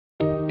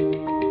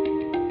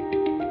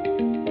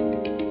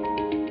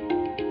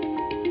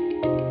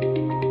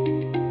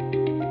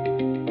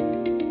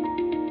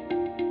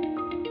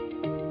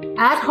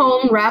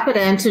At-home rapid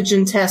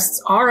antigen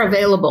tests are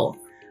available,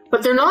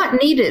 but they're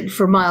not needed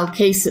for mild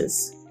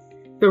cases.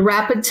 The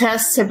rapid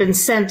tests have been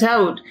sent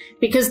out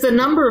because the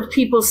number of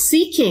people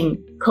seeking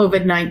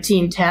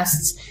COVID-19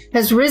 tests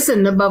has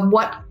risen above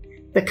what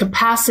the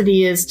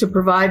capacity is to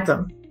provide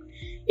them.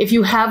 If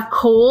you have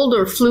cold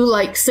or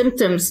flu-like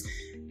symptoms,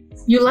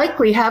 you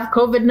likely have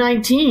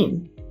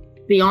COVID-19.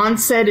 The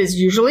onset is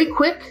usually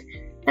quick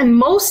and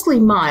mostly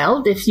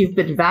mild if you've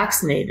been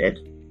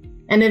vaccinated.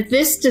 And if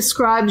this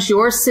describes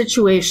your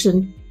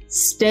situation,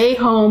 stay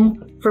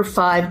home for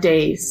 5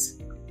 days.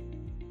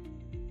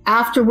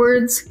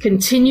 Afterwards,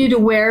 continue to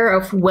wear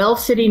a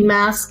well-fitting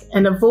mask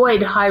and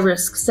avoid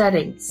high-risk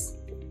settings.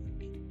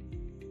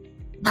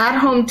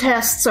 At-home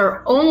tests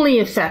are only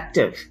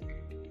effective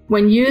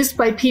when used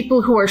by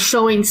people who are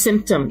showing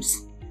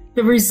symptoms.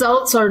 The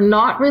results are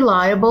not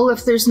reliable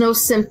if there's no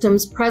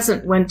symptoms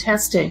present when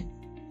testing.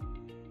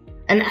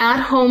 An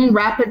at-home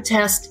rapid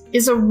test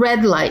is a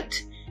red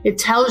light. It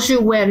tells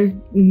you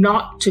when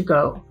not to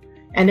go,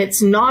 and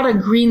it's not a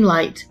green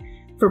light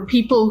for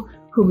people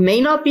who may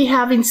not be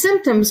having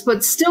symptoms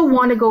but still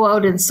want to go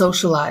out and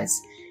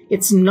socialize.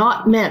 It's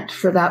not meant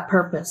for that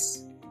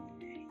purpose.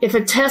 If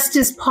a test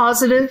is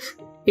positive,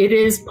 it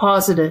is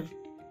positive.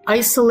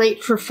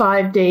 Isolate for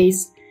 5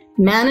 days,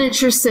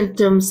 manage your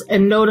symptoms,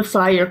 and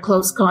notify your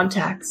close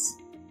contacts.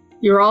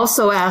 You're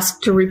also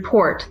asked to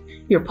report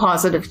your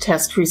positive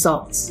test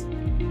results.